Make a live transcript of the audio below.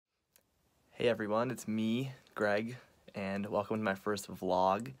Hey everyone, it's me, Greg, and welcome to my first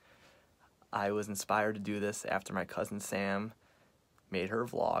vlog. I was inspired to do this after my cousin Sam made her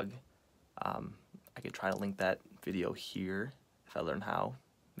vlog. I could try to link that video here if I learn how,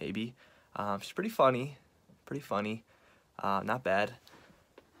 maybe. She's pretty funny, not bad.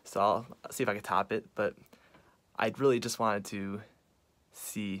 So I'll see if I can top it, but I really just wanted to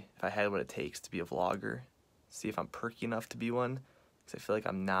see if I had what it takes to be a vlogger, see if I'm perky enough to be one, because I feel like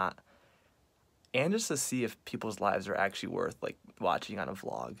I'm not. And just to see if people's lives are actually worth like watching on a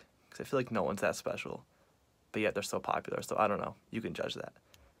vlog, because I feel like no one's that special, but yet they're so popular. So I don't know, you can judge that.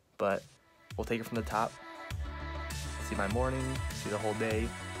 But we'll take it from the top, see my morning, see the whole day,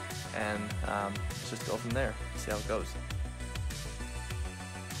 and let's just go from there, see how it goes.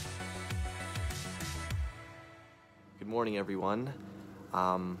 Good morning, everyone.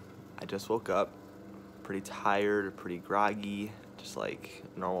 I just woke up, pretty tired, pretty groggy, just like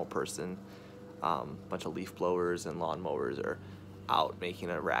a normal person. Bunch of leaf blowers and lawn mowers are out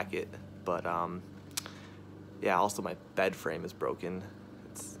making a racket, but yeah, also my bed frame is broken.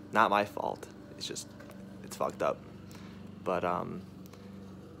 It's not my fault, it's fucked up. But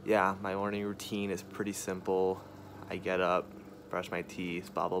yeah, my morning routine is pretty simple. I get up, brush my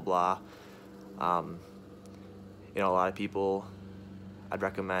teeth, blah blah blah. You know, a lot of people, I'd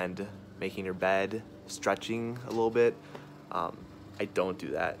recommend making your bed, stretching a little bit. I don't do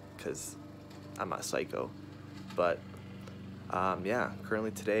that because I'm a psycho. But yeah,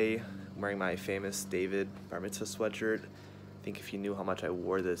 currently today I'm wearing my famous David bar mitzvah sweatshirt. I think if you knew how much I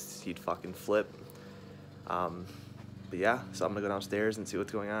wore this, you'd fucking flip. But yeah, so I'm gonna go downstairs and see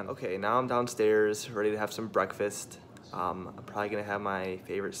what's going on. Okay, now I'm downstairs, ready to have some breakfast. I'm probably gonna have my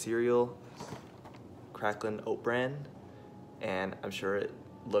favorite cereal, Cracklin' Oat Bran, and I'm sure it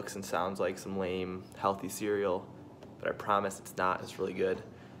looks and sounds like some lame healthy cereal, but I promise it's not. It's really good,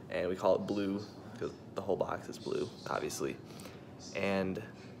 and we call it blue because the whole box is blue, obviously. And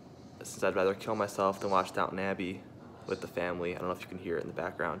since I'd rather kill myself than watch Downton Abbey with the family, I don't know if you can hear it in the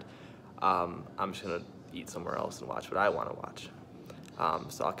background, I'm just gonna eat somewhere else and watch what I want to watch.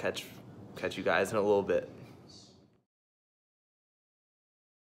 So I'll catch you guys in a little bit.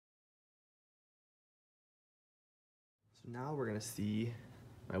 So now we're gonna see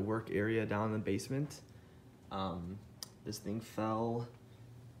my work area down in the basement. This thing fell.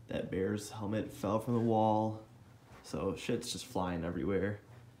 That bear's helmet fell from the wall. So shit's just flying everywhere.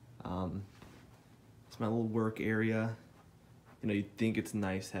 It's my little work area. You know, you'd think it's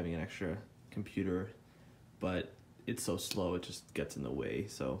nice having an extra computer, but it's so slow it just gets in the way,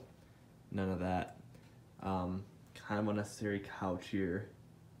 so none of that. Kind of unnecessary couch here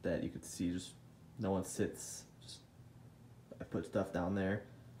that you could see just no one sits. Just I put stuff down there.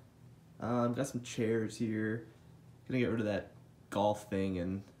 I've got some chairs here. Gonna get rid of that golf thing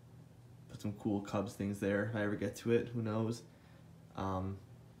and put some cool Cubs things there if I ever get to it, who knows.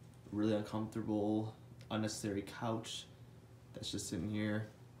 Really uncomfortable, unnecessary couch that's just sitting here.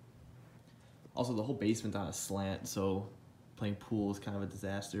 Also, the whole basement's on a slant, so playing pool is kind of a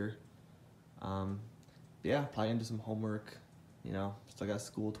disaster. Yeah, probably gonna do some homework, you know, still got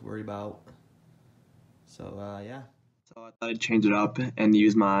school to worry about. So, yeah. So I thought I'd change it up and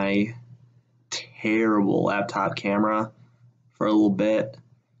use my terrible laptop camera for a little bit,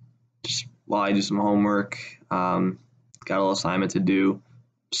 just while I do some homework. Got a little assignment to do.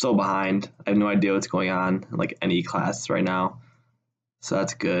 So behind. I have no idea what's going on in like any class right now, so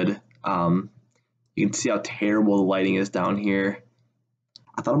that's good. You can see how terrible the lighting is down here.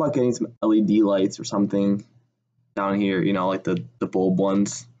 I thought about getting some LED lights or something down here, you know, like the bulb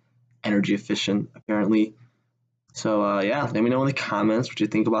ones, energy efficient apparently. So yeah, let me know in the comments what you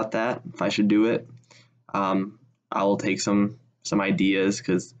think about that, if I should do it. I will take some ideas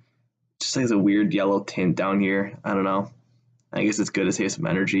because it just has a weird yellow tint down here. I don't know. I guess it's good to save some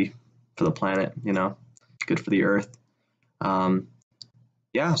energy for the planet, you know, good for the earth.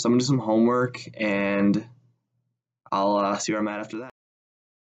 Yeah, so I'm gonna do some homework and I'll see where I'm at after that.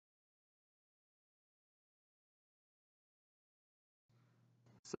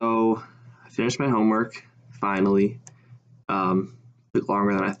 So I finished my homework finally. Took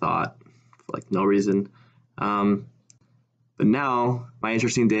longer than I thought for like no reason. But now my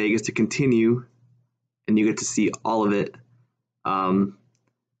interesting day gets to continue and you get to see all of it. I'm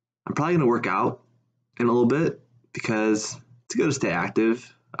probably gonna work out in a little bit because it's good to stay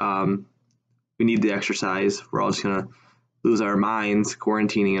active. We need the exercise. We're all just gonna lose our minds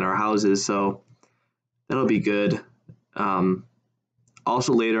quarantining in our houses, so that'll be good.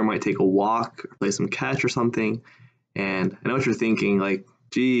 Also later I might take a walk or play some catch or something. And I know what you're thinking, like,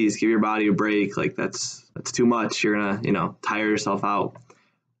 geez, give your body a break, like that's too much. You're gonna, you know, tire yourself out.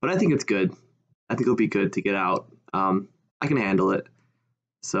 But I think it's good. I think it'll be good to get out. I can handle it.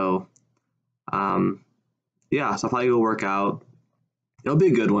 So, yeah, so I'll probably go work out. It'll be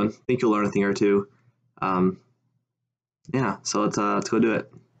a good one. I think you'll learn a thing or two. Yeah, so let's go do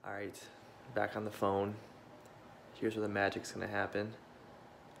it. All right, back on the phone. Here's where the magic's gonna happen.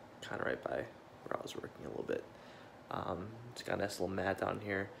 Kind of right by where I was working a little bit. Just got a nice little mat down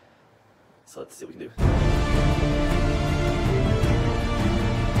here. So let's see what we can do.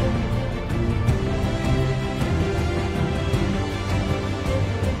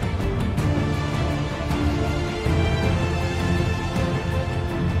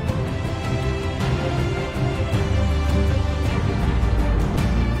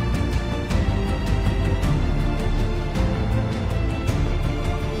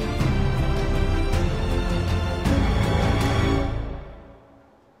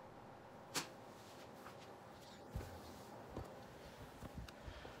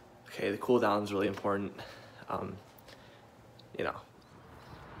 Okay, the cool down is really important. You know.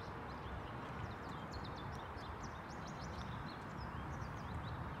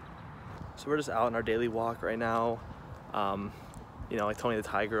 So we're just out on our daily walk right now. You know, like Tony the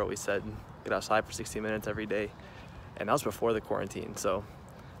Tiger always said, get outside for 60 minutes every day. And that was before the quarantine, so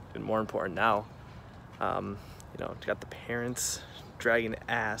even more important now. You know, got the parents dragging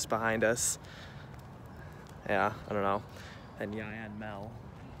ass behind us. Yeah, I don't know. And Yaya and Mel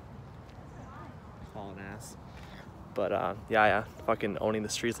hauling ass. But yeah, fucking owning the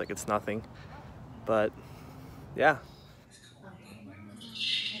streets like it's nothing. But yeah.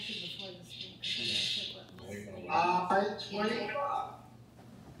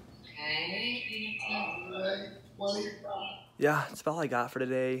 Yeah, that's about all I got for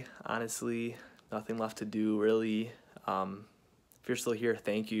today. Honestly, nothing left to do really. If you're still here,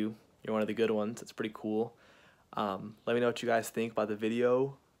 thank you. You're one of the good ones. It's pretty cool. Let me know what you guys think about the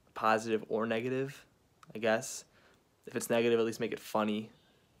video, positive or negative, I guess. If it's negative, at least make it funny.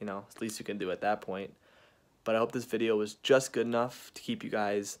 You know, at least you can do at that point. But I hope this video was just good enough to keep you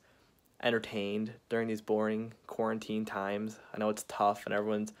guys entertained during these boring quarantine times. I know it's tough and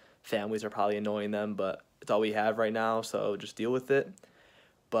everyone's families are probably annoying them, but it's all we have right now, so just deal with it.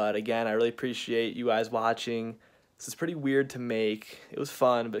 But again, I really appreciate you guys watching. This is pretty weird to make. It was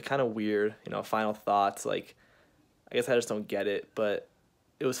fun, but kind of weird. You know, final thoughts, like, I guess I just don't get it, but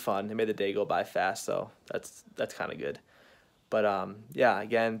it was fun. It made the day go by fast, so that's kind of good. But yeah,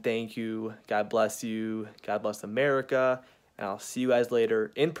 again, thank you. God bless you. God bless America. And I'll see you guys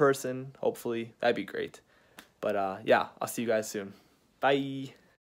later in person, hopefully. That'd be great. But yeah, I'll see you guys soon. Bye.